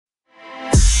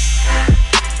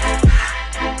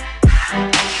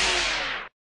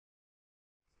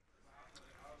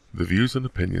The views and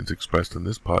opinions expressed in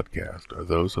this podcast are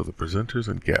those of the presenters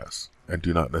and guests, and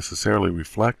do not necessarily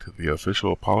reflect the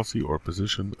official policy or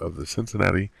position of the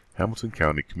Cincinnati Hamilton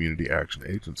County Community Action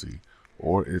Agency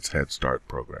or its Head Start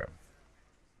program.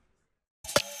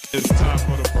 It's time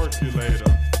for the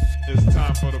percolator. It's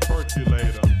time for the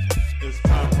percolator. It's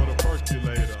time for the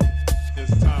percolator.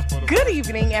 It's time for the Good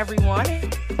evening, everyone,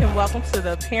 and welcome to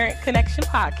the Parent Connection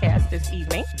podcast this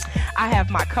evening. I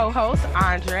have my co-hosts,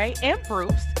 Andre and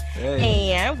Bruce,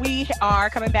 and we are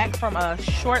coming back from a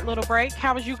short little break.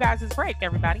 How was you guys' break,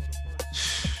 everybody?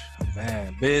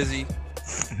 Man, busy,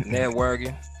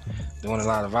 networking, doing a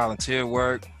lot of volunteer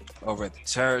work over at the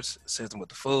church, assisting with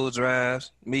the food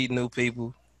drives, meeting new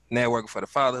people, networking for the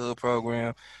fatherhood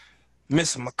program,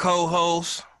 missing my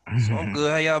co-host. So I'm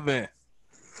good. How y'all been?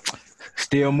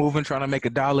 Still moving, trying to make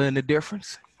 $1 in the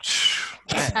difference.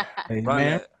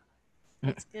 Amen.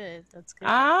 That's good. That's good.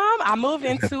 I moved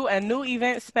into a new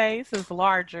event space. It's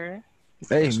larger.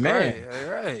 Amen.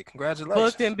 All right. Congratulations.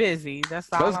 Booked and busy.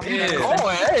 That's all Let's I'm get it saying.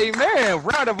 going. Amen.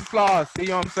 Round of applause. See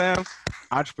what I'm saying?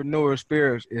 Entrepreneur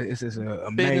spirit is an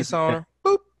amazing Business owner.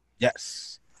 Boop.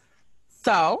 Yes.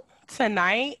 So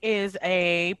tonight is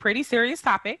a pretty serious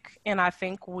topic, and I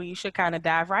think we should kind of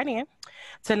dive right in.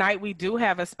 Tonight we do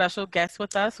have a special guest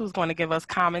with us who's going to give us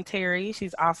commentary.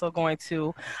 She's also going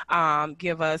to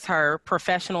give us her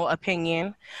professional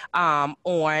opinion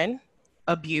on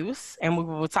abuse, and we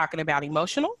were talking about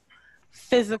emotional,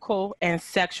 physical, and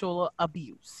sexual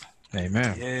abuse.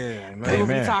 Amen. Yeah, man. We'll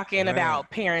be Amen. talking about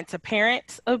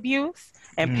parent-to-parent abuse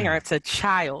and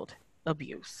parent-to-child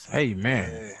abuse. Amen.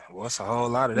 Yeah. Well, it's a whole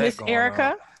lot of that Miss going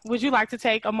Erica, on. would you like to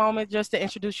take a moment just to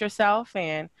introduce yourself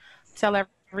and tell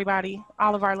everybody,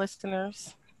 all of our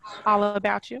listeners, all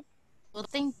about you? Well,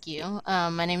 thank you.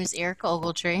 My name is Erica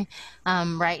Ogletree.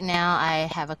 Right now, I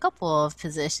have a couple of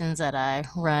positions that I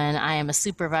run. I am a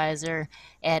supervisor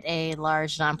at a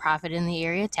large nonprofit in the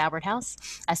area, Talbert House.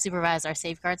 I supervise our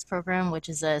Safeguards program, which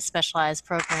is a specialized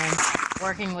program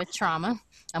working with trauma.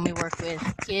 And we work with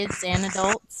kids and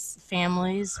adults,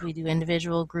 families. We do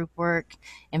individual, group work,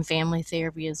 and family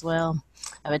therapy as well.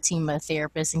 I have a team of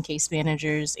therapists and case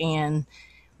managers, and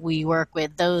we work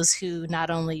with those who not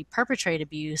only perpetrate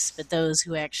abuse, but those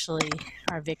who actually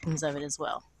are victims of it as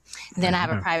well. And then I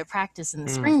have a private practice in the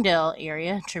Springdale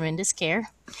area, Tremendous Care,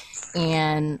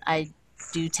 and I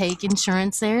do take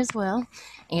insurance there as well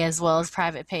as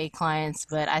private pay clients,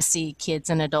 but I see kids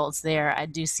and adults there. I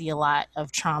do see a lot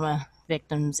of trauma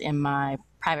victims in my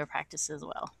private practice as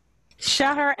well.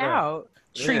 Shout her out.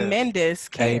 Yeah. Tremendous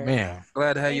care. Amen.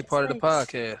 Glad to have you part of the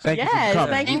podcast. Thank you Yes, for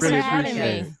coming. thank you Thanks for for having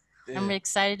having me. me. Yeah. I'm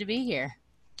excited to be here.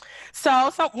 So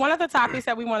one of the topics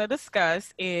that we want to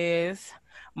discuss is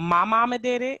my mama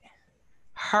did it,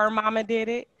 her mama did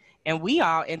it, and we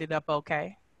all ended up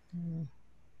okay.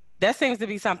 That seems to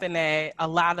be something that a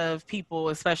lot of people,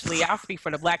 especially I'll speak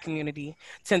for the Black community,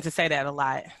 tend to say that a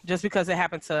lot. Just because it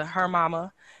happened to her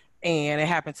mama, and it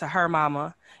happened to her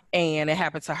mama, and it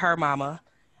happened to her mama,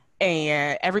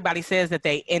 and everybody says that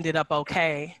they ended up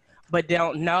okay, but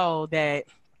don't know that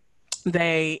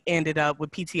they ended up with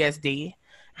PTSD,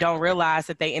 don't realize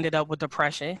that they ended up with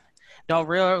depression, don't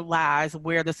realize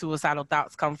where the suicidal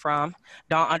thoughts come from,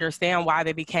 don't understand why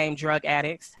they became drug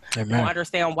addicts, don't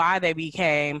understand why they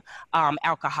became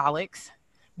alcoholics,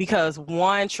 because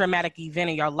one traumatic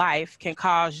event in your life can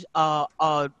cause a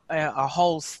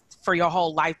whole, for your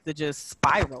whole life to just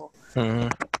spiral.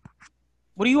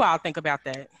 What do you all think about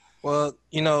that? Well,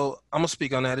 I'm going to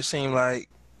speak on that. It seemed like,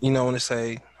 when they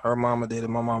say her mama did it,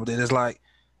 my mama did it, it's like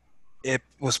it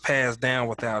was passed down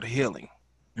without healing.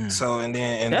 So, and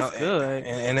then, That's good.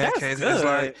 in that That's case, good. it's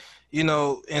like,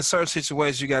 in certain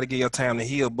situations, you got to give your time to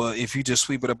heal. But if you just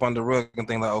sweep it up under the rug and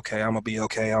think like, okay, I'm going to be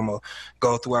okay, I'm going to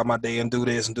go throughout my day and do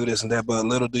this and that. But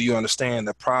little do you understand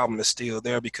the problem is still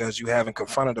there because you haven't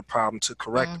confronted the problem to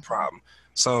correct the problem.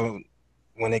 So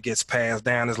when it gets passed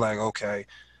down, it's like, okay,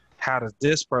 how does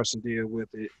this person deal with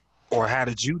it? Or how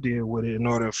did you deal with it in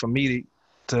order for me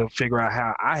to figure out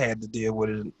how I had to deal with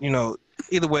it?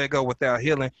 Either way it go, without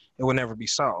healing, it will never be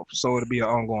solved. So it'll be an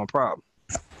ongoing problem.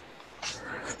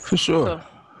 For sure.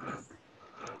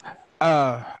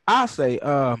 I say,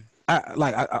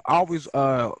 I always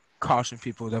caution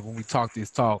people that when we talk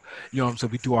this talk, so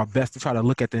we do our best to try to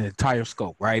look at the entire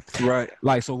scope, right? Right.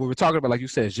 Like, so what we're talking about, like you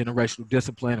said, generational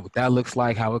discipline, what that looks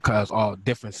like, how it causes all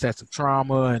different sets of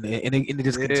trauma, and it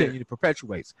just continue to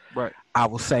perpetuates. Right. I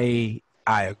will say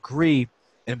I agree,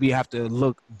 and we have to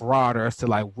look broader as to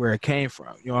like where it came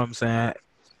from. You know what I'm saying?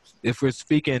 If we're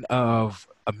speaking of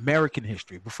American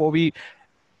history, before we,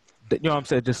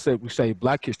 we say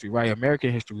Black history, right?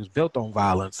 American history was built on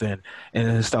violence and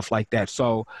stuff like that.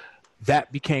 So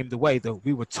that became the way that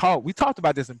we were taught. We talked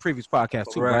about this in previous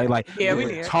podcasts too, right? Like Yeah, we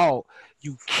were did. taught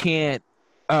you can't.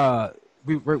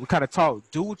 We kind of taught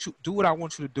do what I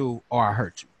want you to do, or I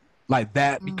hurt you. Like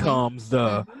that becomes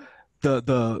the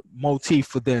motif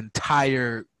for the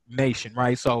entire nation,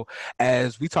 right? So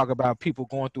as we talk about people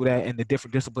going through that and the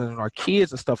different disciplines in our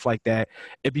kids and stuff like that,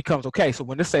 it becomes okay. So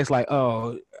when this says like,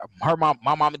 oh, my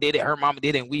mama did it, her mama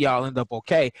did it, and we all end up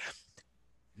okay.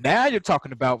 Now you're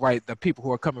talking about, right, the people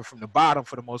who are coming from the bottom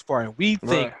for the most part, and we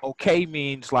think okay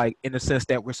means like in the sense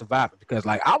that we're surviving, because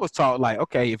like I was taught like,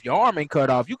 okay, if your arm ain't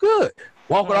cut off, you good,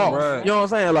 walk it off. Right. You know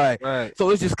what I'm saying? Like, so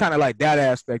it's just kind of like that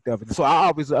aspect of it. So I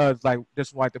always like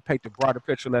just like to paint the broader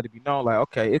picture, let it be known, like,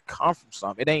 okay, it comes from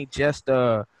something. It ain't just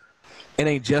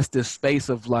this space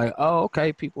of like, oh,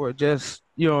 okay, people are just,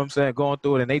 you know what I'm saying, going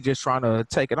through it and they just trying to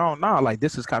take it on. No, like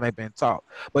this has kind of been taught.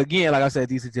 But again, like I said,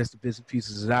 these are just the bits and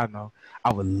pieces that I know.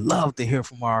 I would love to hear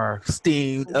from our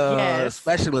esteemed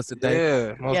specialist today.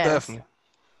 Yeah, most definitely.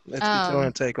 Let's get your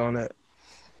intake on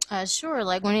that. Sure.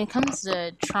 Like when it comes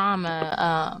to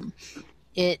trauma,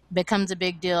 it becomes a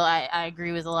big deal. I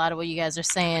agree with a lot of what you guys are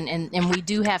saying. And we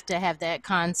do have to have that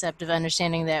concept of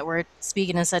understanding that we're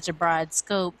speaking in such a broad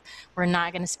scope. We're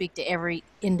not going to speak to every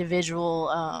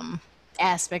individual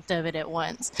aspect of it at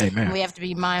once. Amen. And we have to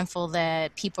be mindful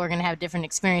that people are going to have different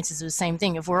experiences of the same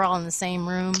thing. If we're all in the same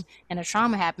room and a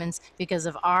trauma happens because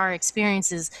of our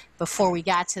experiences before we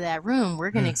got to that room,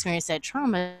 we're going to experience that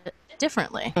trauma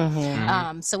differently.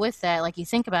 So with that, like you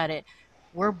think about it,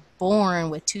 we're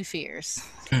born with two fears.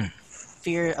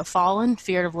 Fear of falling,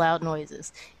 fear of loud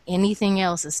noises. Anything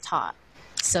else is taught.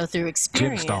 So through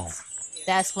experience,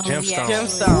 that's when we actually...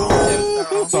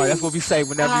 Gemstone. Sorry, that's what we say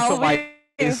whenever somebody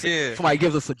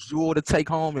gives us a jewel to take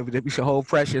home, and we should hold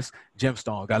precious.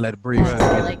 Gemstone, gotta let it breathe.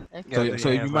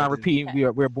 So you mind repeating?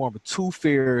 We're born with two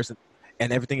fears,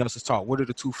 and everything else is taught. What are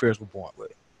the two fears we're born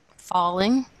with?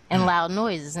 Falling and loud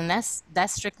noises, and that's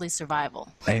strictly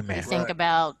survival. Amen. You think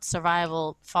about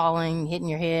survival, falling, hitting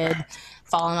your head,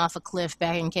 falling off a cliff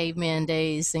back in caveman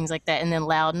days, things like that, and then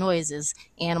loud noises,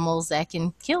 animals that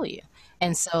can kill you.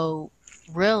 And so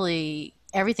really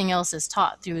everything else is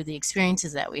taught through the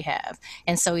experiences that we have.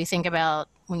 And so we think about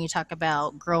when you talk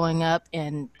about growing up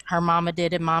and her mama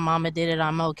did it, my mama did it,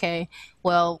 I'm okay.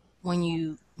 Well, when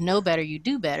you know better, you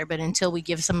do better. But until we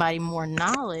give somebody more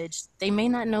knowledge, they may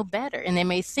not know better. And they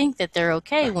may think that they're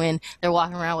okay when they're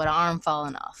walking around with an arm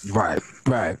falling off. Right.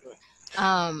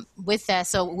 With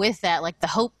that, like the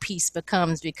hope piece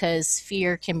becomes, because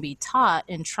fear can be taught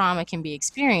and trauma can be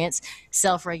experienced,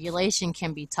 self-regulation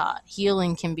can be taught,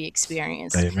 healing can be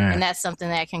experienced. Amen. And that's something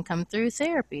that can come through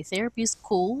therapy. Therapy is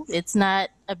cool. It's not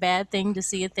a bad thing to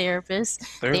see a therapist.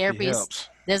 Therapy helps.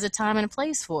 There's a time and a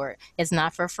place for it. It's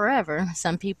not for forever.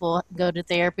 Some people go to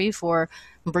therapy for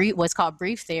what's called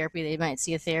brief therapy. They might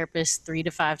see a therapist 3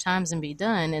 to 5 times and be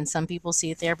done. And some people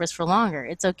see a therapist for longer.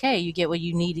 It's okay. You get what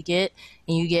you need to get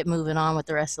and you get moving on with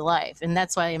the rest of life. And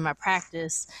that's why in my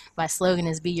practice, my slogan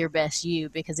is be your best you,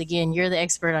 because again, you're the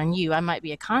expert on you. I might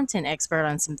be a content expert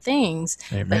on some things,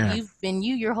 but you've been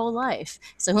you your whole life.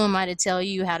 So who am I to tell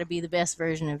you how to be the best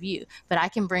version of you? But I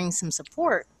can bring some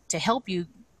support to help you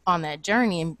on that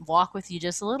journey and walk with you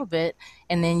just a little bit,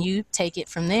 and then you take it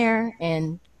from there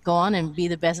and go on and be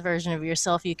the best version of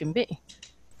yourself you can be.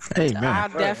 Amen. I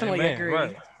definitely agree.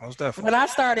 Right. Most definitely. When I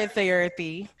started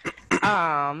therapy,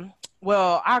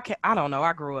 well, I don't know.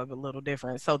 I grew up a little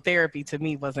different. So therapy to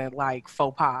me wasn't like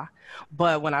faux pas.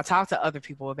 But when I talk to other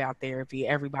people about therapy,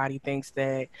 everybody thinks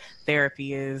that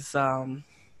therapy is, I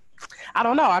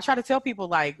don't know. I try to tell people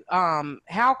like,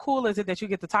 how cool is it that you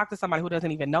get to talk to somebody who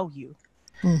doesn't even know you?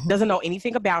 Doesn't know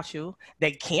anything about you.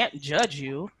 They can't judge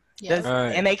you.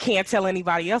 And they can't tell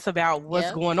anybody else about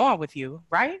what's going on with you,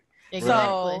 right?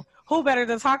 Exactly. So who better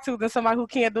to talk to than somebody who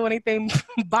can't do anything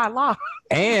by law?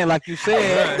 And like you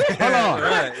said, hold on.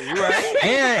 You're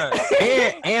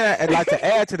right. And I'd like to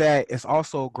add to that, it's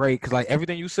also great because like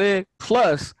everything you said,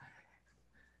 plus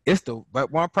it's the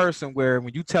one person where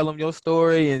when you tell them your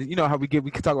story, and you know how we can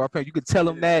talk about parents, you could tell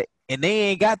them that, and they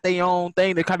ain't got their own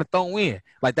thing to kind of throw in.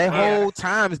 Like that whole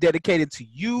time is dedicated to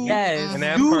you. Yes.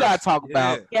 And you gotta talk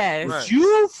about what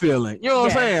you feeling. You know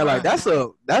what I'm saying? Like that's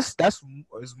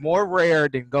it's more rare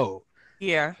than gold.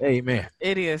 Yeah. Amen.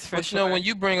 It is for But sure. you know, when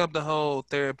you bring up the whole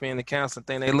therapy and the counseling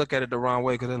thing, they look at it the wrong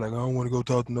way because they're like, I don't want to go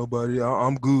talk to nobody.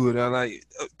 I'm good. I like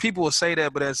people will say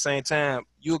that, but at the same time,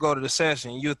 you'll go to the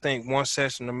session. You'll think one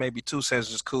session or maybe 2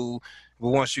 sessions is cool, but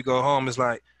once you go home, it's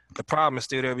like the problem is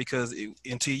still there because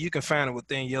until you can find it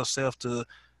within yourself to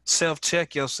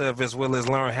self-check yourself as well as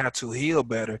learn how to heal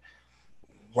better,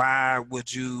 why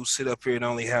would you sit up here and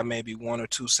only have maybe 1 or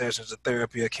 2 sessions of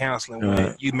therapy or counseling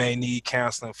when you may need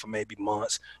counseling for maybe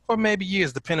months or maybe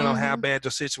years, depending on how bad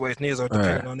your situation is, or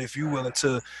depending on if you're willing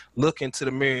to look into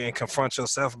the mirror and confront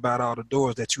yourself about all the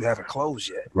doors that you haven't closed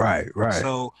yet. Right.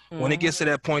 So when it gets to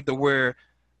that point to where,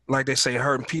 like they say,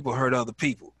 hurting people hurt other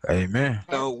people. Amen.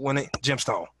 So when it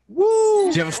Gemstone.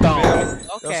 Woo! Gemstone.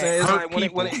 Okay. It's Hurt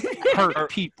like when it hurt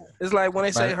people. It's like when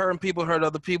they say Right. hurting people hurt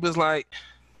other people, it's like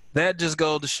that just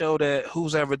goes to show that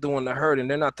who's ever doing the hurting,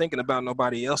 they're not thinking about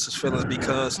nobody else's feelings,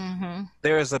 because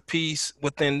there is a piece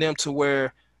within them to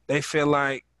where they feel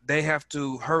like they have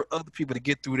to hurt other people to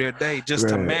get through their day just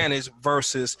to Right. manage,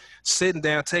 versus sitting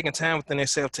down, taking time within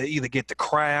themselves to either get the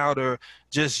crowd or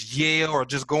just yell or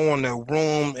just go in the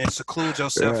room and seclude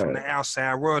yourself from the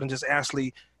outside world and just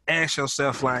actually ask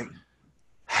yourself, like,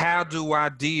 how do I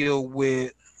deal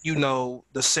with, you know,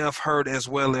 the self-hurt as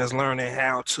well as learning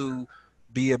how to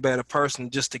be a better person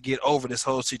just to get over this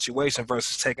whole situation,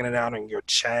 versus taking it out on your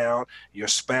child, your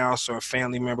spouse, or a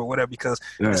family member, whatever, because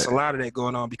there's a lot of that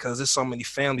going on, because there's so many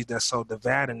families that's so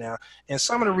divided now. And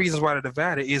some of the reasons why they're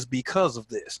divided is because of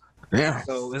this. Yeah.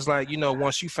 So it's like, you know,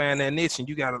 once you find that niche, and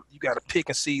you gotta pick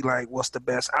and see like what's the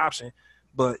best option,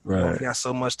 but you only got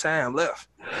so much time left.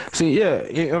 See,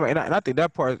 and I think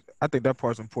that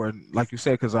part's important, like you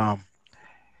said, because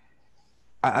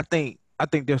I think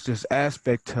there's this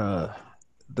aspect to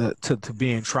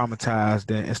being traumatized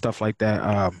and stuff like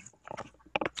that,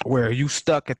 where you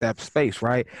stuck at that space,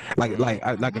 right? Like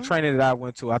a training that I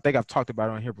went to. I think I've talked about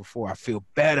it on here before. I feel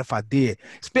bad if I did.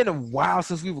 It's been a while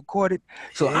since we recorded,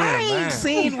 so I ain't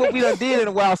seen what we done did in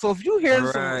a while. So if you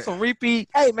hear some repeat,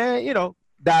 hey man, you know,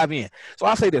 dive in. So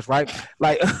I'll say this, right?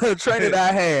 Like a training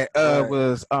that I had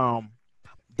was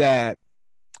that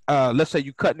let's say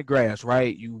you cutting the grass,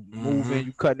 right? You moving,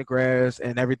 you cutting the grass,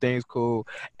 and everything's cool,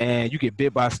 and you get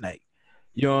bit by a snake.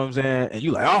 You know what I'm saying? And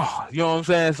you like, oh, you know what I'm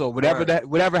saying? So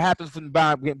whatever happens from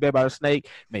getting bit by a snake,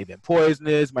 may have been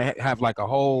poisonous, may have like a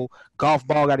whole golf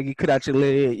ball got to get cut out your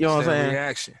leg. You know what I'm saying?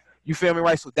 Reaction. You feel me,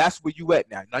 right? So that's where you at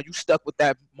now. Now you stuck with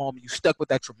that moment. You stuck with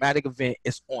that traumatic event.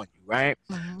 It's on you, right?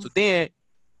 So then,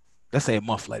 let's say a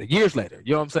month later, years later,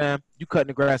 you know what I'm saying? You cutting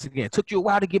the grass again. It took you a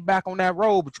while to get back on that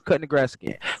road, but you cutting the grass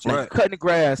again. So now you cutting the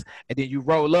grass, and then you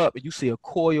roll up and you see a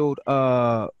coiled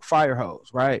fire hose,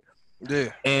 right?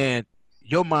 Yeah. And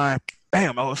your mind,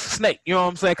 bam, oh, it's a snake. You know what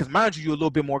I'm saying? Because mind you, you're a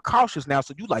little bit more cautious now,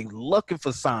 so you like looking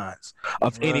for signs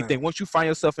of anything. Once you find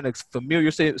yourself in a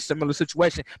familiar, similar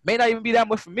situation, may not even be that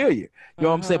much familiar. You know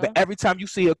what I'm saying? But every time you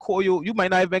see a coil, you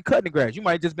might not have been cutting the grass. You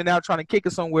might have just been out trying to kick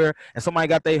it somewhere, and somebody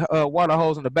got their water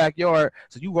hose in the backyard.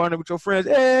 So you running with your friends,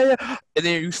 and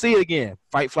then you see it again.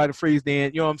 Fight, flight, or freeze.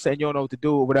 Then you know what I'm saying? You don't know what to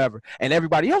do or whatever, and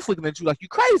everybody else looking at you like you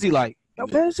crazy. Like, yo,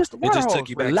 man, it's just a water It just hose. took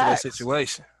you back Relax. to that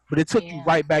situation. But it took you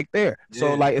right back there.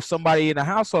 So like if somebody in a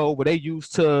household where they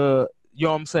used to, you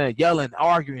know what I'm saying, yelling,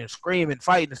 arguing, screaming,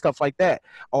 fighting and stuff like that,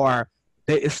 or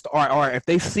if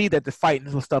they see that the fighting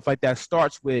and stuff like that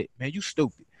starts with, man, you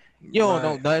stupid. You don't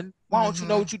know nothing. Why don't you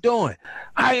know what you're doing?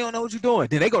 I don't know what you're doing.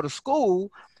 Then they go to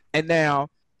school, and now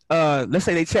let's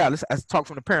say they child, let's talk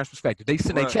from the parents' perspective. They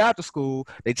send their child to school,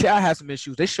 their child has some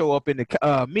issues, they show up in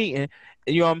the meeting,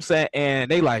 you know what I'm saying,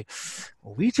 and they like,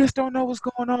 well, we just don't know what's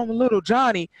going on with little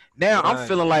Johnny. Now I'm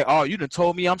feeling like, oh, you done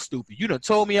told me I'm stupid. You done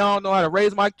told me I don't know how to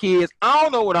raise my kids. I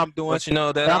don't know what I'm doing. But you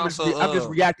know that I'm also just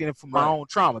reacting from my own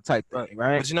trauma type thing,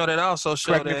 right? But you know that also shows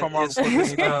Correct me if I'm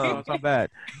wrong. I'm bad.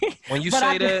 When you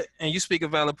say that, and you speak a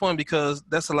valid point, because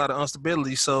that's a lot of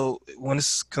instability. So when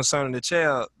it's concerning the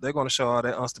child, they're going to show all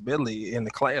that instability in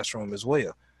the classroom as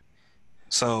well.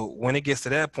 So when it gets to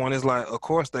that point, it's like, of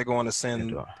course, they're going to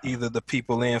send either the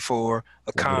people in for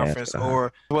a conference, or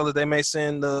as well as they may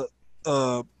send the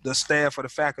staff or the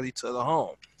faculty to the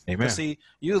home. Amen. But see,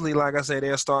 usually, like I say,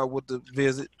 they'll start with the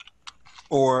visit,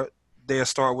 or they'll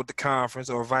start with the conference,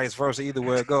 or vice versa. Either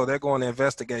way it go, they're going to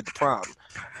investigate the problem.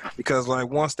 Because like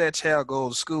once that child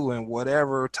goes to school, and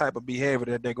whatever type of behavior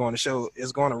that they're going to show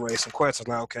is going to raise some questions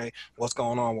like, okay, what's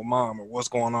going on with mom, or what's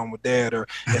going on with dad, or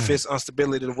if it's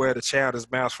instability to where the child is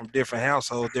bounced from different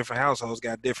households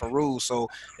got different rules. So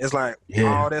it's like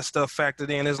all that stuff factored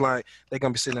in. It's like they're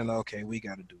going to be sitting there, okay, we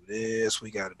got to do this,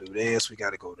 we got to do this, we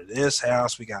got to go to this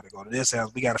house, we got to go to this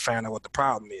house, we got to find out what the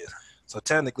problem is. So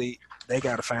technically, they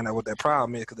got to find out what that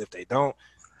problem is, because if they don't,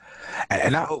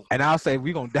 and I'll say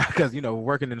we're gonna dive, because you know,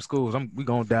 working in the schools, we're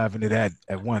gonna dive into that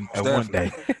at one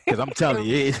day, because I'm telling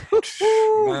you,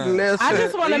 Man. listen. I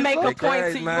just want to make a Like point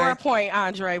that, to man. your point,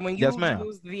 Andre, when you Yes, ma'am.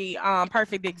 use the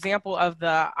perfect example of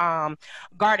the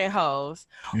garden hose.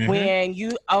 Mhm. When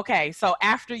you so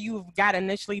after you've got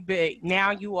initially big,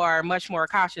 now you are much more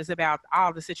cautious about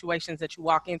all the situations that you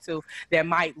walk into that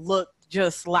might look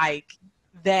just like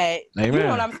that. You know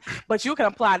what Amen. but you can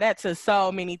apply that to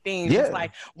so many things. Just Yeah.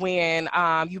 like when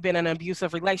you've been in an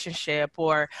abusive relationship,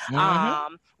 or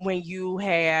Mhm. when you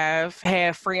have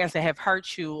had friends that have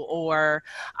hurt you, or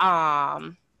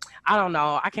I don't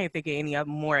know, I can't think of any other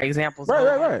more examples.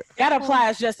 Right. That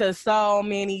applies just to so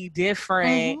many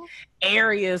different Mhm.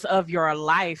 areas of your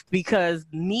life, because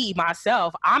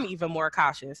myself, I'm even more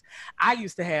cautious. I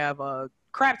used to have a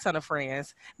crap ton of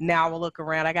friends. Now I look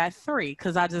around, I got 3,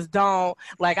 because I just don't,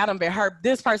 like, I done been hurt.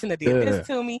 This person that did Yeah. this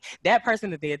to me, that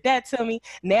person that did that to me.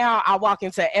 Now I walk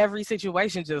into every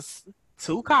situation just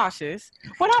too cautious,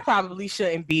 when I probably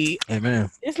shouldn't be.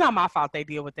 Amen. It's not my fault they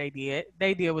did what they did.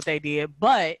 They did what they did,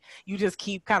 but you just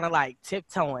keep kind of like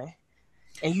tiptoeing,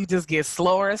 and you just get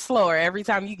slower and slower every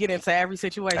time you get into every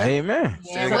situation. Amen.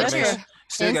 Yeah, Still what gotta you're, make,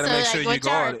 still and gotta so, make sure like, you what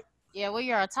y'all guard are, it. yeah, what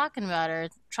you're all talking about are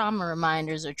trauma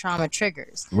reminders or trauma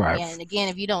triggers. Right. And again,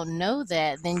 if you don't know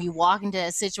that, then you walk into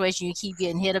a situation, you keep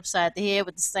getting hit upside the head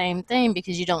with the same thing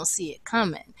because you don't see it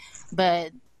coming.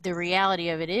 But the reality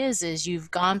of it is you've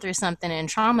gone through something, and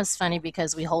trauma's funny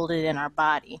because we hold it in our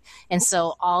body. And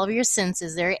so all of your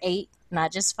senses, there are 8,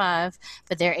 not just 5,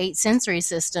 but there are 8 sensory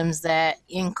systems that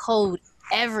encode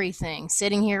everything.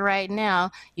 Sitting here right now,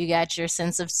 you got your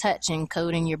sense of touch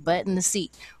encoding your butt in the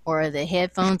seat, or the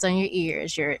headphones on your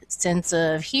ears, your sense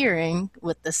of hearing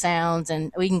with the sounds,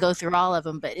 and we can go through all of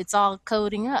them, but it's all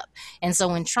coding up. And so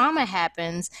when trauma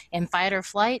happens and fight or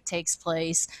flight takes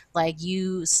place, like,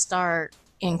 you start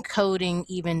encoding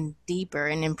even deeper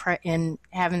and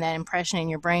having that impression in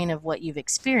your brain of what you've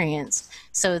experienced,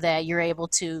 so that you're able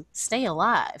to stay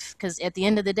alive. Because at the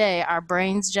end of the day, our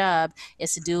brain's job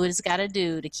is to do what it's got to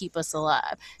do to keep us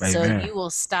alive. So Amen. you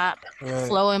will stop Right.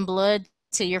 flowing blood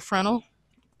to your frontal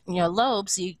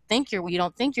lobes. You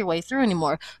don't think your way through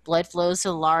anymore. Blood flows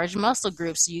to large muscle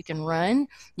groups, so you can run,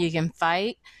 you can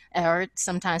fight, or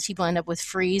sometimes people end up with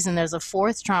freeze. And there's a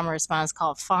 4th trauma response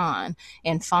called fawn,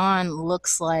 and fawn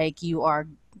looks like you are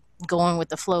going with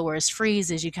the flow, whereas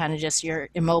freeze is you're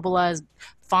immobilized.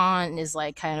 Fawn is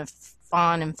like kind of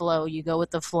fawn and flow. You go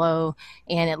with the flow,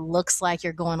 and it looks like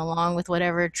you're going along with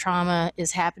whatever trauma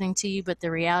is happening to you, but the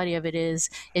reality of it is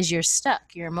you're stuck,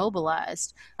 you're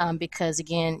immobilized, because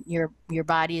again, your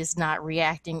body is not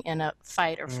reacting in a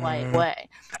fight or flight way.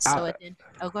 So go ahead.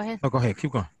 Oh, go ahead.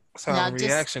 Keep going. Silent No, just-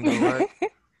 reaction though, right?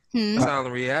 Hmm?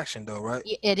 Silent reaction though, right?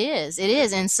 It is,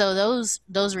 and so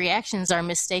those reactions are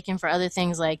mistaken for other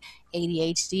things like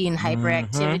ADHD and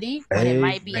hyperactivity, when it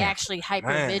might be Amen. actually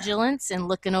hypervigilance and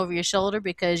looking over your shoulder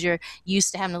because you're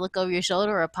used to having to look over your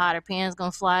shoulder, or a pot or pan's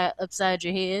gonna fly upside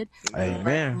your head.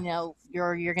 Amen.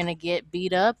 You're gonna get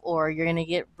beat up, or you're gonna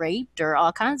get raped, or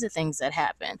all kinds of things that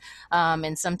happen.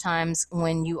 And sometimes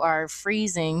when you are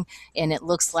freezing and it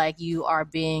looks like you are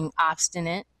being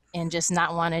obstinate and just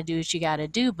not want to do what you got to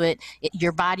do, but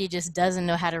your body just doesn't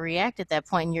know how to react at that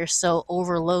point, and you're so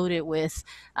overloaded with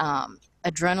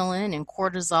adrenaline and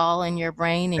cortisol in your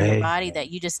brain and your body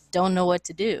that you just don't know what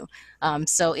to do.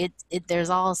 So there's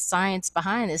all science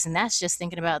behind this, and that's just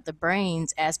thinking about the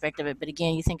brain's aspect of it. But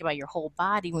again, you think about your whole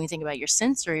body when you think about your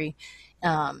sensory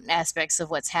aspects of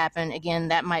what's happened. Again,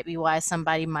 that might be why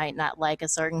somebody might not like a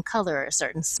certain color, or a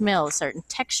certain smell, a certain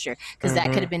texture, because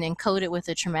that could have been encoded with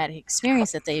a traumatic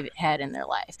experience that they've had in their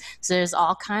life. So there's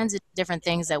all kinds of different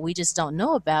things that we just don't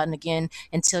know about. And again,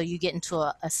 until you get into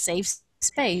a safe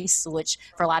space, which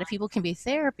for a lot of people can be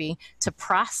therapy, to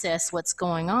process what's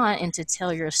going on and to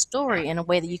tell your story in a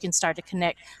way that you can start to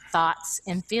connect thoughts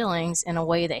and feelings in a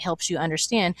way that helps you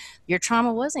understand your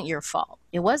trauma wasn't your fault.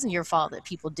 It wasn't your fault that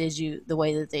people did you the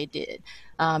way that they did.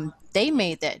 They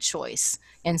made that choice.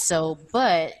 And so,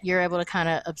 but you're able to kind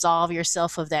of absolve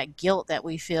yourself of that guilt that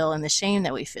we feel and the shame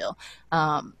that we feel.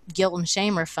 Guilt and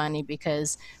shame are funny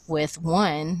because with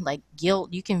one, like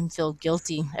guilt, you can feel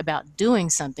guilty about doing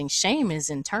something. Shame is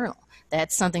internal.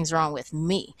 That something's wrong with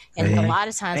me. And a lot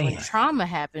of times when trauma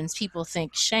happens, people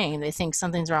think shame. They think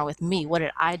something's wrong with me. What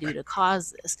did I do to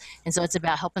cause this? And so it's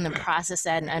about helping them process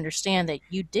that and understand that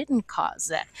you didn't cause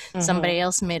that. Somebody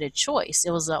else made a choice.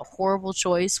 It was a horrible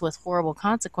choice with horrible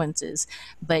consequences,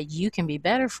 but you can be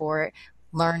better for it,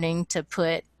 learning to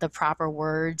put the proper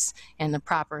words and the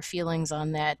proper feelings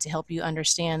on that to help you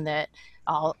understand that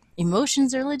all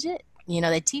emotions are legit.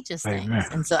 They teach us things.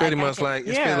 And so pretty much like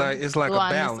it's like a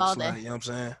balance, like, you know what I'm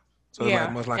saying? So it's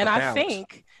like much like and a I balance.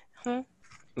 think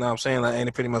No, I'm saying, like, ain't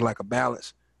it pretty much like a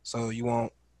balance? So you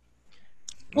won't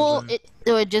Well,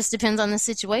 it just depends on the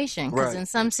situation. Because Right. in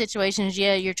some situations,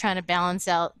 yeah, you're trying to balance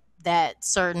out that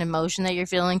certain emotion that you're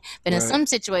feeling. But in Right. some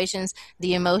situations,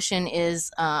 the emotion is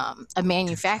a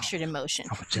manufactured emotion.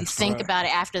 You think Right. about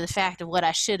it after the fact of what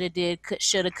I shoulda did,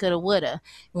 shoulda, coulda, woulda.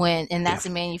 And that's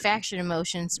a manufactured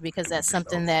emotion because that's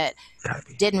something that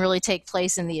didn't really take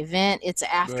place in the event. It's an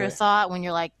afterthought when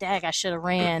you're like, "Dag, I should have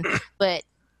ran," but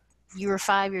you were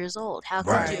 5 years old. How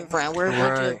could you have run? Where would you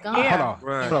Right. have gone? Yeah. Hold on.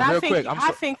 Right. Hold on, I real think quick.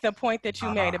 I think the point that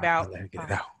you made about Let her get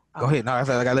it out. Go ahead. No, I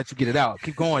gotta let you get it out.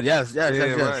 Keep going. Yes. Yeah, right.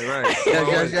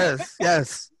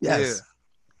 Yes.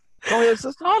 Go ahead,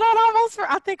 sister. hold on, almost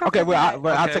for I think I Okay, well,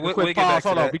 forgot. I'll Okay, take a we'll quick get back pause. to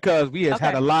Hold on, that. because we have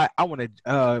had Okay. a lot. I want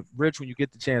to, Rich, when you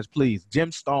get the chance, please,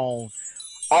 gemstone,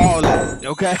 all that.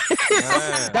 Okay,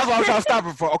 Yeah. that's what I'm trying to stop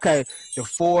it for. Okay, the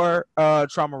 4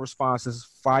 trauma responses: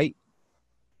 fight,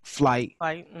 flight,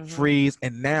 Like, freeze,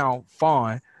 and now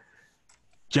fawn.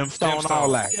 Gemstone, all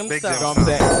that. Gemstone. Big You know what I'm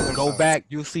gemstone. saying? Go Gemstone. back,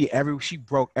 you'll see she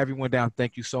broke everyone down.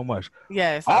 Thank you so much.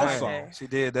 Yes. Also- okay. She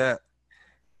did that.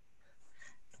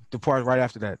 The part right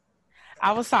after that.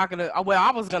 I was talking to. Well,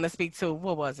 I was gonna speak to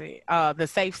what was it? The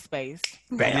safe space.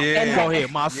 Bam. Yeah. Go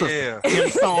ahead, my sister. Yeah.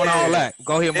 Gemstone, all that.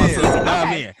 Go ahead, my Yeah. sister. Dive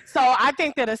Okay. in. So I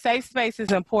think that a safe space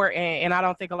is important, and I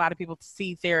don't think a lot of people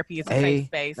see therapy as a safe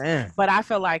space. Man. But I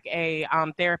feel like a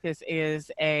therapist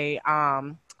is a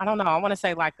I don't know, I want to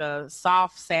say like a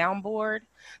soft soundboard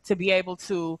to be able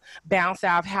to bounce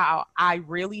out how I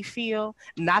really feel.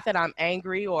 Not that I'm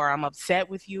angry or I'm upset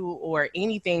with you or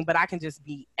anything, but I can just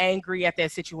be angry at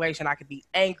that situation. I could be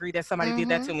angry that somebody did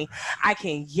that to me. I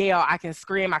can yell, I can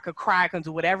scream, I could cry, I can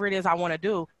do whatever it is I want to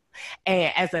do.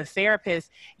 And as a therapist,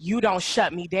 you don't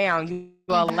shut me down. You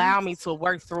allow me to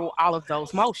work through all of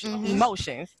those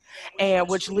emotions. And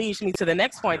which leads me to the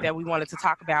next point that we wanted to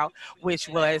talk about, which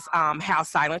was how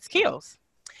silence kills.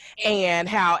 And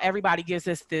how everybody gives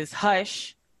us this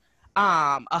hush,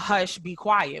 a hush, be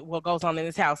quiet. What goes on in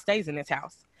this house stays in this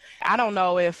house. I don't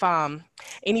know if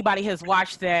anybody has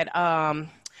watched that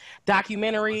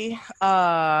documentary,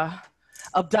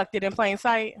 Abducted in Plain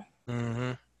Sight.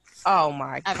 Mm-hmm. Oh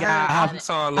my I've God. heard about I it.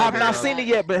 saw a I've little not bit. seen it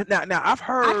yet, but now I've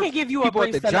heard I can give you a people at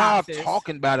brief the job synopsis.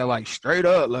 talking about it like straight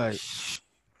up, like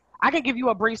I can give you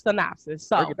a brief synopsis.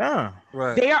 So break it down.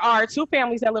 Right. there are 2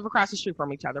 families that live across the street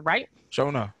from each other, right? Show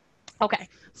enough. Okay.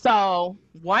 So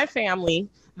one family,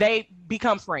 they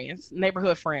become friends,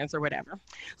 neighborhood friends or whatever.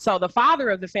 So the father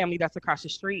of the family that's across the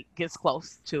street gets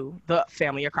close to the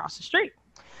family across the street.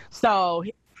 So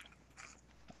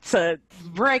to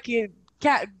break it,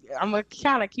 I'm gonna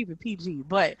kind of keep it PG,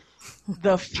 but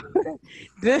this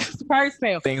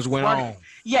person, Things went Work- on.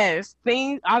 yes,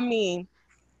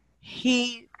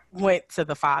 he went to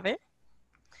the father,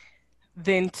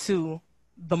 then to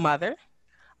the mother,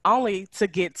 only to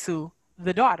get to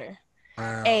the daughter.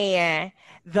 Wow. And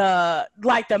the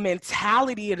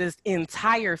mentality of this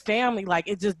entire family, like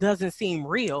it just doesn't seem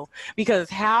real. Because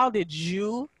how did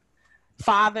you,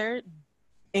 father,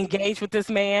 engage with this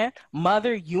man?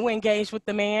 Mother, you engaged with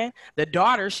the man. The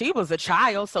daughter, she was a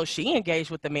child, so she engaged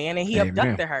with the man, and he Amen.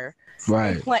 abducted her.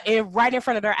 Right. Right in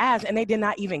front of their eyes, and they did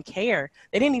not even care.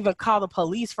 They didn't even call the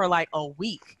police for like a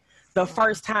week the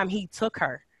first time he took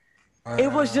her.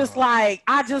 It was just like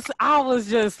I was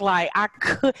just like I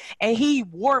could, and he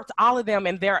warped all of them,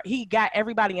 and he got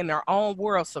everybody in their own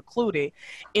world secluded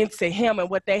into him and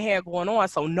what they had going on.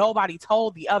 So nobody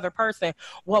told the other person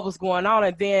what was going on,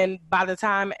 and then by the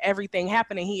time everything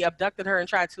happened and he abducted her and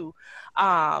tried to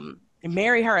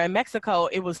marry her in Mexico,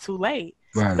 it was too late.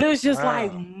 Right. But it was just Wow.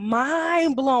 like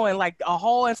mind blowing, like a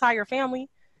whole entire family.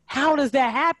 How does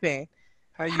that happen?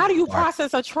 How do you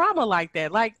process a trauma like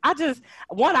that? Like I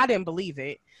didn't believe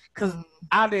it because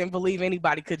I didn't believe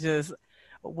anybody could just.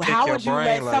 How your would you brain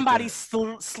let like somebody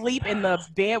that. sleep in the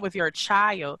bed with your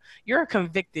child? You're a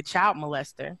convicted child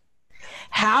molester.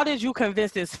 How did you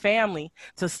convince this family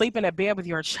to sleep in a bed with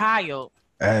your child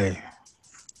Hey.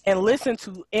 and listen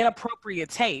to inappropriate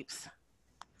tapes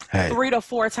Hey. 3 to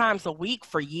 4 times a week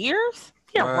for years?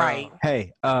 Yeah, Wow. right.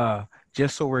 Hey.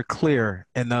 Just so we're clear,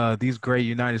 in these great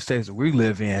United States that we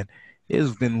live in,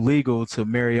 it's been legal to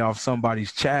marry off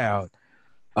somebody's child.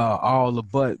 All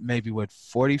but maybe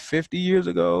 40, 50 years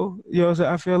ago. You know what I'm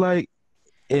saying? I feel like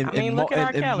Look at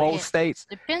R. in Kelly. most states.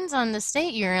 Depends on the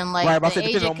state you're in. Like Right, but I the said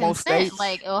age depends of on most consent. states.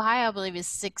 Like Ohio, I believe is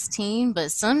 16,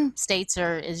 but some states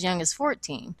are as young as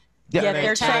 14. Yeah, and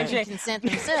they're Child can changing. consent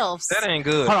themselves. That ain't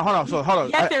good. Hold on. So hold on.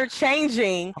 Yet they're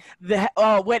changing the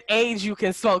what age you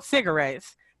can smoke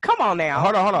cigarettes. Come on now.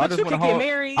 Hold on. I But just you want to can get hold.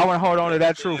 married. I want to hold on to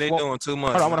that truth. They doing too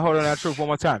much. Hold on, I want to hold on to that truth one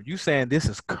more time. You saying this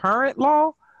is current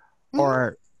law,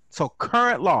 or so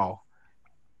current law?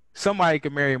 Somebody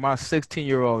can marry my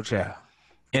 16-year-old child.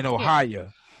 in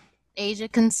Ohio. Age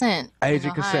of consent. Age in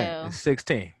of consent Ohio. is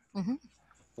 16. Mhm. I'll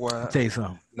What? tell you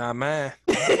something. Not man.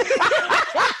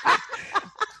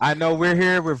 I know we're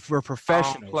here. We're I don't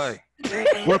professionals. play.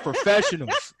 We're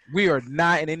professionals. We are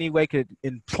not in any way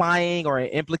implying or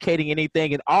implicating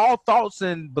anything. And all thoughts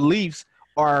and beliefs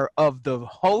are of the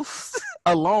host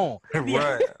alone.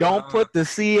 Right. Don't put the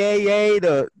CAA,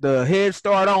 the Head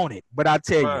Start on it. But I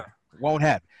tell Right. you, won't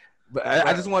happen. But I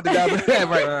Right. just wanted to dive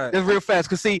right. Right. That's real fast.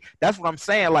 Cause see, that's what I'm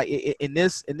saying. Like in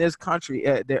this country,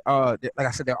 there like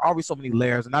I said, there are always so many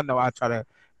layers, and I know I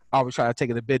always try to take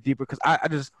it a bit deeper because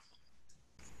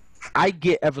I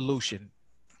get evolution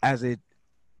as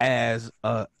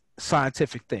a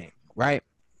scientific thing, right?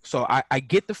 So I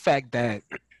get the fact that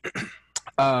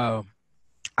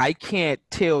I can't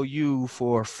tell you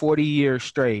for 40 years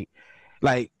straight,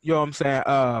 like, you know what I'm saying?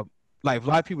 Like a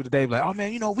lot of people today be like, oh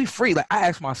man, we free. Like I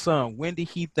asked my son, when did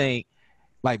he think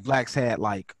like blacks had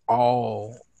like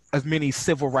as many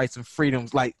civil rights and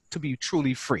freedoms, like to be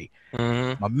truly free?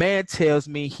 Mm-hmm. My man tells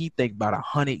me he think about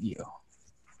 100 years.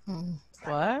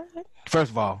 What? First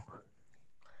of all,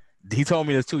 he told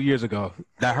me this 2 years ago.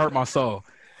 That hurt my soul.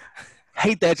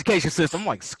 Hate the education system. I'm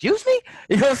like, excuse me?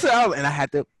 You know what I'm saying? And I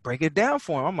had to break it down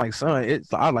for him. I'm like, son,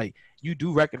 you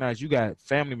do recognize you got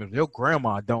family members. Your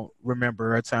grandma don't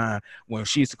remember a time when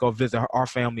she used to go visit our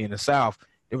family in the South.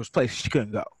 There was places she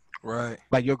couldn't go. Right.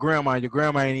 Like your grandma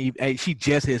ain't even, she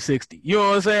just hit 60. You know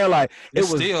what I'm saying? Like It's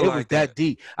it was still it like was that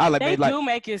deep. I like They made like do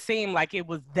make it seem like it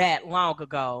was that long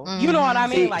ago. You know what I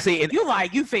mean?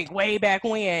 You think way back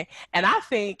when, and I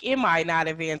think it might not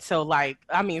have been until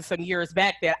some years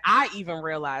back that I even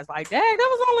realized like, dang, that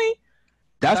was only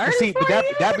that's the see, but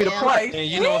that be the Yeah. point.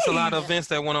 And it's a lot of events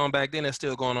that went on back then that's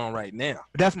still going on right now.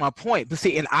 That's my point. But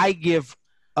see, and I give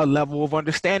a level of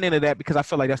understanding of that because I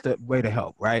feel like that's the way to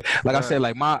help, right? Like I said,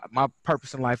 like my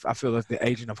purpose in life, I feel is the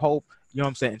agent of hope, you know what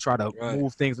I'm saying, and try to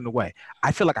move things in the way.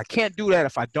 I feel like I can't do that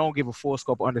if I don't give a full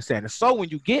scope of understanding. So when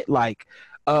you get like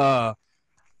what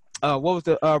was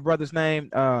the brother's name?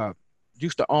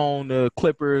 Used to own the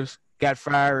Clippers, got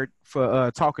fired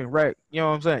for talking wreck. You know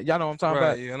what I'm saying? Y'all know what I'm talking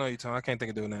about? Yeah, I know you're talking. I can't think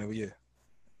of doing that, but yeah.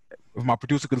 If my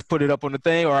producer could put it up on the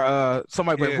thing or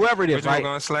somebody, but whoever it is, We're right?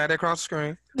 going to slide that across the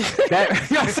screen. That,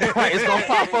 you know what I'm saying? Right, it's going to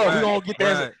pop up. We're going to get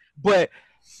that. Right. But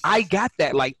I got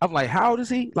that. Like, I'm like, how old is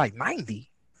he? Like 90.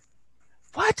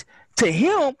 What? To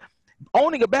him,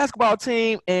 owning a basketball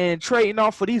team and trading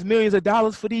off for these millions of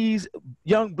dollars for these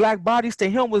young black bodies, to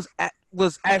him was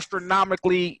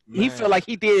astronomically. Man. He felt like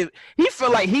he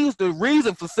was the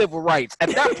reason for civil rights at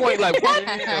that point. Like, what?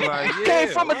 Came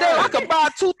from a day I could buy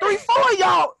 2, 3, 4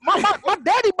 y'all. My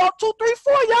daddy bought 2, 3,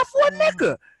 4 y'all for a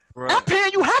nigga. Right. I'm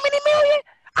paying you how many million?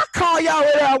 I call y'all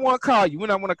whatever I want to call you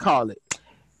when I want to call it.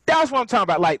 That's what I'm talking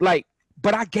about. Like,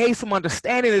 but I gave some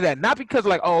understanding of that. Not because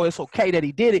like, oh, it's okay that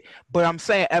he did it, but I'm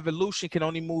saying evolution can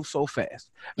only move so fast.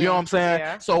 You know what I'm saying?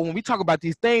 Yeah. So when we talk about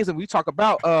these things and we talk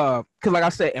about because like I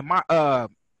said, in my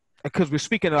because we're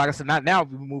speaking, like I said, not now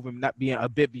we're moving, not being a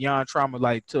bit beyond trauma,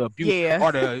 like to abuse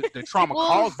or the trauma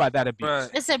caused by that abuse. Right.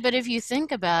 I said, but if you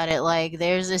think about it, like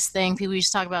there's this thing people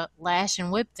used to talk about, lash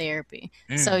and whip therapy.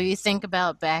 So you think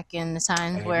about back in the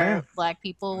times where black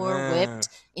people were whipped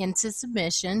into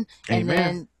submission, and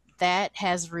then that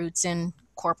has roots in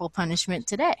corporal punishment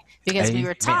today because we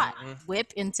were taught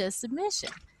whip into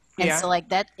submission. And so like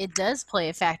that, it does play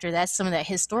a factor. That's some of that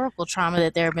historical trauma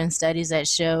that there have been studies that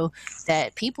show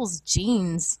that people's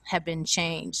genes have been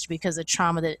changed because of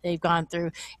trauma that they've gone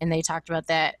through. And they talked about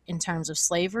that in terms of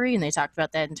slavery, and they talked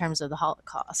about that in terms of the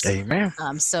Holocaust. Amen.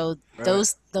 So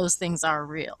those things are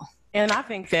real. And I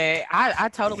think that I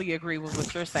totally agree with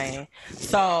what you're saying.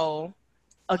 So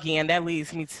again, that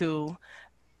leads me to,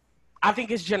 I think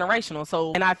it's generational.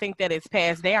 So, and I think that it's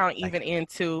passed down even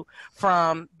into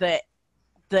from the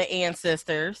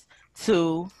ancestors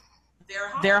to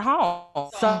their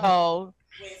home. So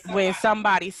when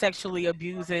somebody sexually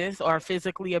abuses or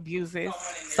physically abuses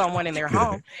someone in their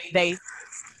home, they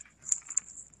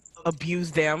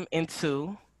abuse them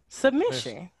into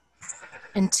submission.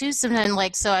 And two, sometimes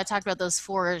like, so I talked about those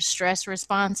 4 stress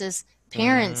responses.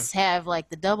 Parents have like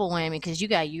the double whammy because you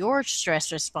got your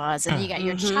stress response and you got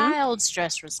your child's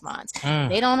stress response.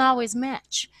 They don't always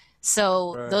match.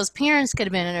 So those parents could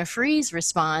have been in a freeze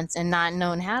response and not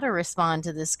known how to respond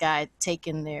to this guy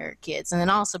taking their kids. And then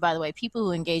also, by the way, people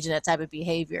who engage in that type of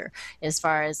behavior, as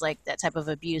far as like that type of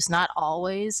abuse, not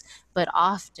always, but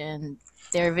often,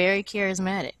 they're very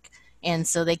charismatic. And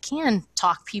so they can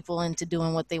talk people into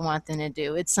doing what they want them to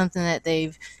do. It's something that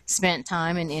they've spent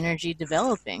time and energy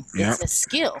developing. It's a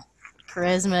skill.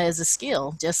 Charisma is a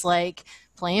skill, just like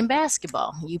playing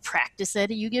basketball. You practice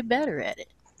at it, you get better at it.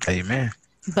 Amen.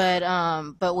 But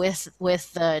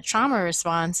with the trauma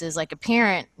responses, like a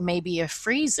parent may be a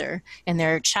freezer and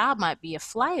their child might be a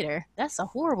flighter. That's a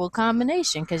horrible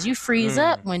combination because you freeze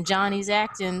up when Johnny's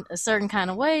acting a certain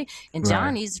kind of way and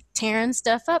Johnny's tearing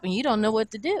stuff up and you don't know what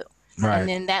to do. Right. And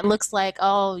then that looks like,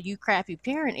 oh, you crappy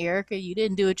parent, Erica. You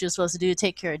didn't do what you're supposed to do to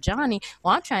take care of Johnny.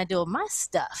 Well, I'm trying to deal with my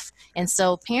stuff. And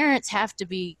so parents have to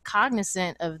be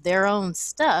cognizant of their own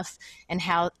stuff and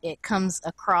how it comes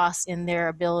across in their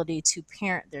ability to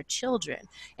parent their children.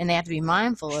 And they have to be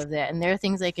mindful of that. And there are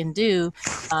things they can do.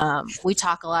 We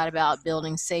talk a lot about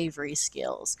building savory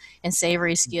skills. And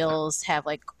savory skills have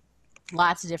like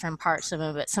lots of different parts of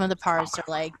it, but some of the parts are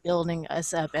like building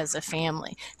us up as a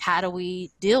family. How do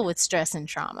we deal with stress and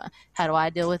trauma? How do I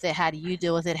deal with it? How do you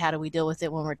deal with it? How do we deal with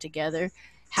it when we're together?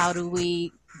 How do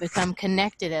we become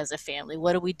connected as a family?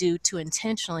 What do we do to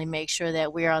intentionally make sure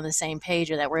that we're on the same page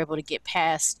or that we're able to get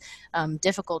past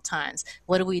difficult times?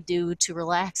 What do we do to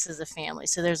relax as a family?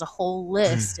 So there's a whole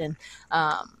list, and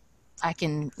I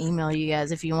can email you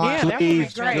guys if you want. Yeah, that would be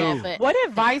Please great. do. But What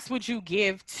advice would you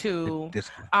give to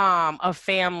a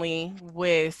family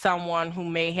with someone who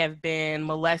may have been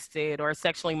molested or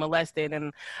sexually molested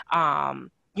and,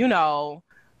 you know,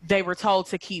 they were told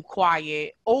to keep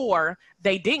quiet or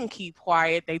they didn't keep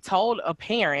quiet. They told a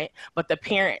parent, but the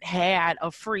parent had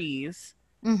a freeze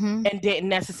and didn't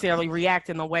necessarily react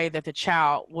in the way that the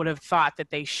child would have thought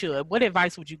that they should. What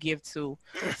advice would you give to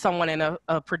someone in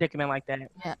a predicament like that?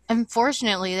 yeah,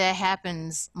 unfortunately, that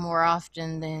happens more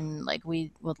often than like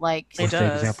we would like. It What's the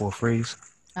does. example of freeze?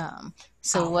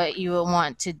 So what you would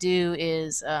want to do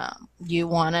is you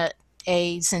want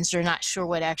to, since you're not sure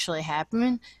what actually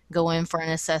happened, go in for an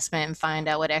assessment and find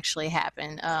out what actually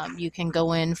happened. You can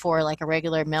go in for like a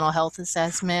regular mental health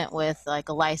assessment with like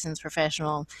a licensed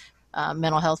professional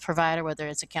mental health provider, whether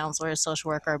it's a counselor, a social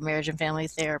worker, a marriage and family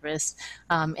therapist.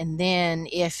 And then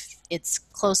if it's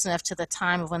close enough to the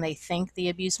time of when they think the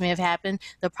abuse may have happened,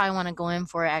 they'll probably want to go in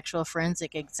for an actual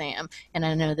forensic exam. And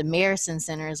I know the Marison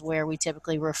Center is where we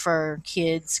typically refer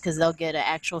kids because they'll get an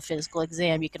actual physical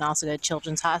exam. You can also go to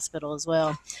Children's Hospital as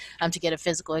well to get a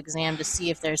physical exam to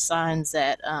see if there's signs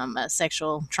that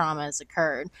sexual trauma has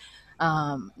occurred,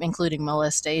 including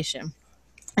molestation.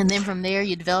 And then from there,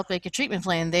 you develop like a treatment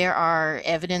plan. There are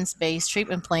evidence-based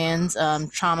treatment plans,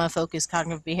 trauma-focused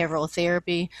cognitive behavioral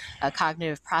therapy,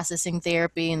 cognitive processing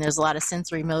therapy, and there's a lot of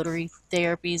sensory motory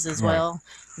therapies as well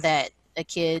that a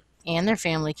kid and their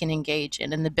family can engage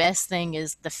in. And the best thing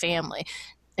is the family.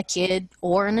 A kid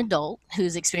or an adult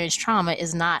who's experienced trauma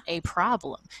is not a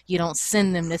problem. You don't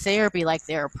send them to therapy like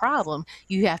they're a problem.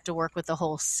 You have to work with the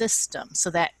whole system.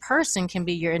 So that person can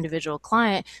be your individual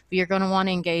client, but you're going to want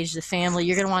to engage the family.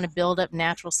 You're going to want to build up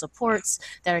natural supports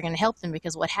that are going to help them,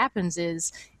 because what happens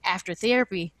is after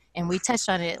therapy, and we touched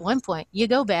on it at one point, you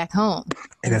go back home.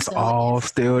 And it's all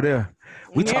still there.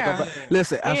 We talk Yeah. about,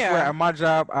 listen, I Yeah. swear at my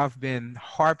job, I've been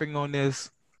harping on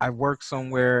this. I work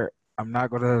somewhere. I'm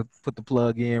not going to put the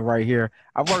plug in right here.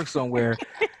 I work somewhere.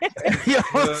 You know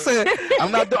what I'm saying?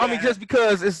 I'm not, I mean, just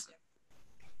because it's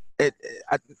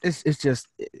just,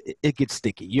 it gets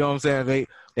sticky. You know what I'm saying?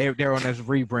 They're on this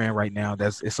rebrand right now.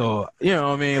 It's so, you know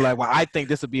what I mean? Like, well, I think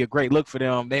this would be a great look for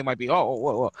them. They might be,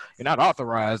 well, you're not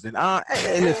authorized. And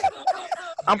hey, listen,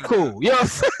 I'm cool. You know what I'm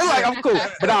saying? Like, I'm cool.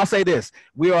 But I'll say this.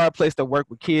 We are a place to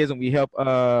work with kids and we help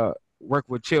work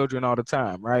with children all the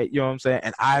time, right? You know what I'm saying?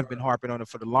 And I've been harping on it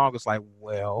for the longest, like,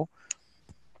 well,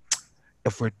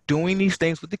 if we're doing these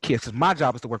things with the kids, because my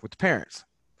job is to work with the parents.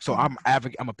 So I'm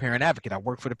a parent advocate. I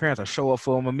work for the parents. I show up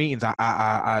for my meetings.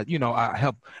 I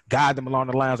help guide them along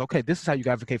the lines. Okay, this is how you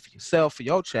advocate for yourself, for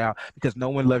your child, because no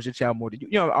one loves your child more than you.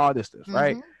 You know, all this stuff,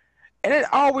 right? And it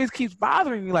always keeps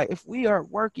bothering me. Like, if we are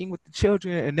working with the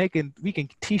children and we can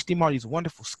teach them all these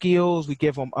wonderful skills. We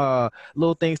give them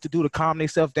little things to do to calm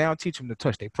themselves down, teach them to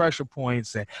touch their pressure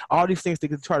points and all these things to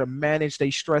try to manage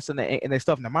their stress and their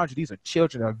stuff. Now, mind you, these are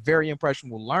children that are very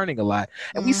impressionable, learning a lot.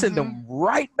 And we send them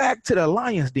right back to the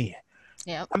lion's den.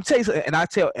 Yeah. I'm telling you, and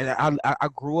I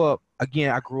grew up,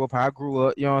 again, I grew up how I grew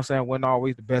up. You know what I'm saying? Wasn't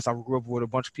always the best. I grew up with a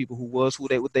bunch of people who was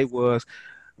what they was.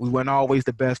 We weren't always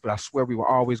the best, but I swear we were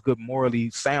always good,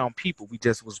 morally sound people. We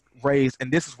just was raised,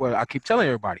 and this is what I keep telling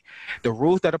everybody. The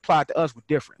rules that applied to us were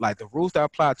different. Like, the rules that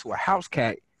apply to a house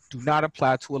cat do not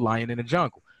apply to a lion in the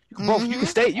jungle. You can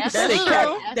stay cats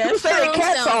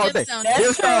all day. You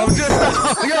know what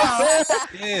I'm saying?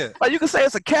 Yeah. Like, you can say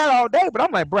it's a cat all day, but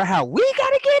I'm like, bro, how we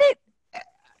gotta get it?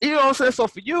 You know what I'm saying? So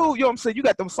for you know what I'm saying, you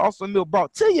got them sauce and milk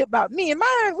brought to you about me and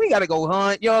mine. We gotta go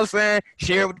hunt, you know what I'm saying?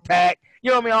 Share with the pack. You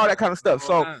know what I mean? All that kind of stuff.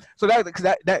 All So right.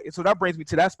 so that brings me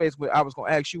to that space where I was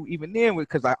gonna ask you even then,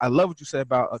 because I love what you said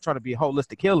about trying to be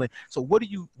holistic healing. So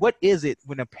what is it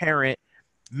when a parent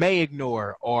may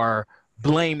ignore or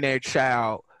blame their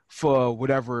child for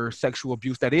whatever sexual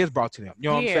abuse that is brought to them? You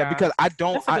know what I'm saying? Yeah. Because I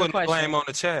don't, That's a good Putting the question. blame on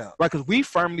the child. right, because we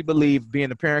firmly believe, being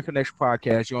the Parent Connection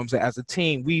podcast, you know what I'm saying, as a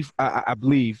team, I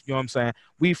believe, you know what I'm saying,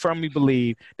 we firmly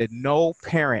believe that no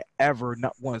parent ever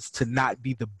wants to not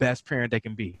be the best parent they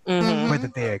can be, Mhm. whether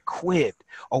they're equipped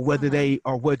or whether they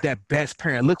or what that best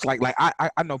parent looks like. Like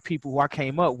I know people who I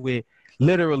came up with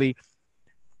literally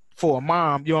for a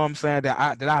mom, you know what I'm saying,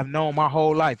 that I've known my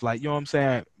whole life. Like, you know what I'm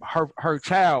saying, her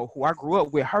child who I grew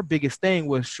up with, her biggest thing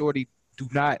was, shorty, do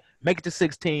not make it to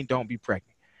 16, don't be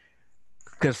pregnant.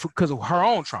 Because of her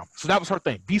own trauma. So that was her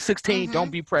thing. Be 16,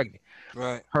 don't be pregnant.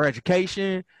 Right. Her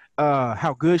education,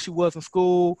 how good she was in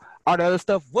school, all that other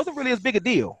stuff wasn't really as big a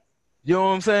deal. You know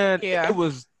what I'm saying? Yeah. It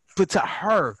was, but to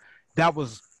her, that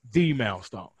was the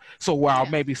milestone. So while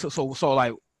maybe so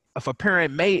like, if a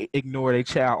parent may ignore their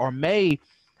child or may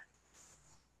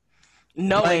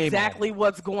know blame exactly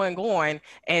what's going on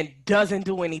and doesn't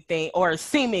do anything, or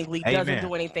seemingly doesn't Amen.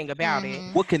 do anything about it.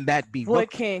 what can that be?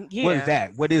 What can What is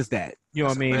that? What is that? You know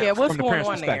what I mean? Yeah, what's From the going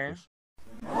parent's on there?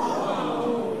 perspective.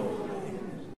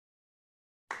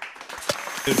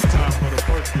 It's time for the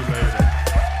percolator.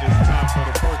 It's time for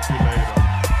the percolator.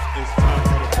 It's time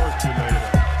for the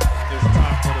percolator. It's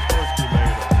time for the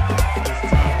percolator. It's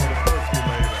time for the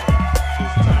percolator.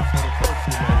 It's time for the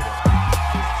percolator.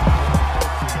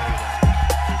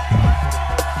 It's time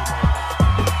for the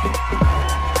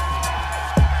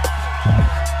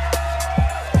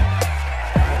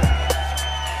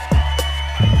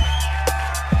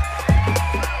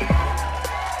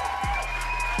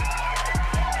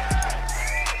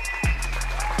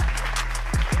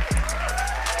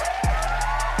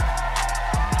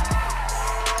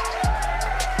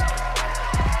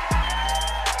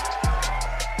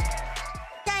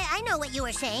I know what you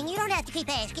were saying. You don't have to keep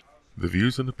asking. The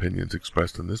views and opinions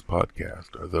expressed in this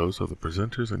podcast are those of the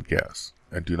presenters and guests,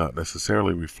 and do not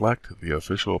necessarily reflect the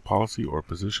official policy or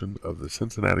position of the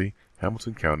Cincinnati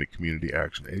Hamilton County Community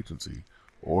Action Agency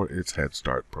or its Head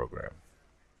Start program.